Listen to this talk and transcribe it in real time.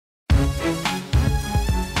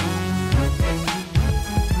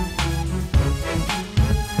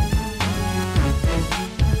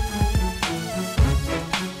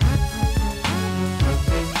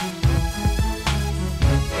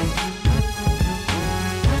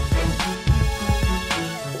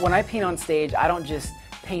When I paint on stage, I don't just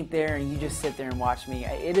paint there and you just sit there and watch me.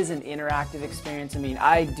 It is an interactive experience. I mean,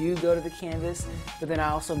 I do go to the canvas, but then I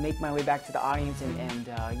also make my way back to the audience and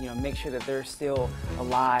you know, make sure that they're still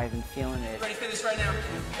alive and feeling it. Ready for this right now?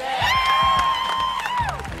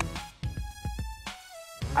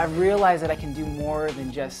 I realized that I can do more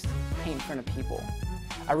than just paint in front of people.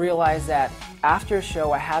 I realized that after a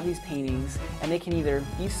show I have these paintings and they can either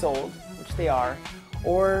be sold, which they are,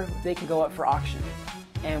 or they can go up for auction.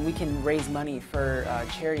 And we can raise money for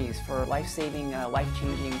charities, for life-saving,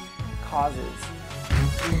 life-changing causes.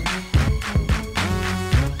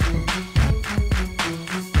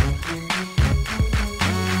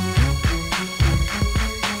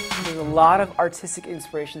 There's a lot of artistic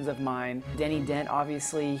inspirations of mine. Denny Dent,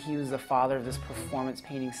 obviously, he was the father of this performance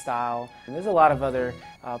painting style. And there's a lot of other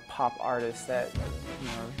pop artists that you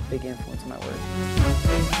know, are a big influence on my work.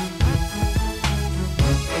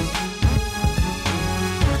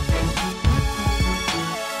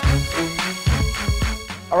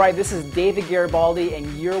 All right, this is David Garibaldi, and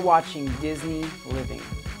you're watching Disney Living.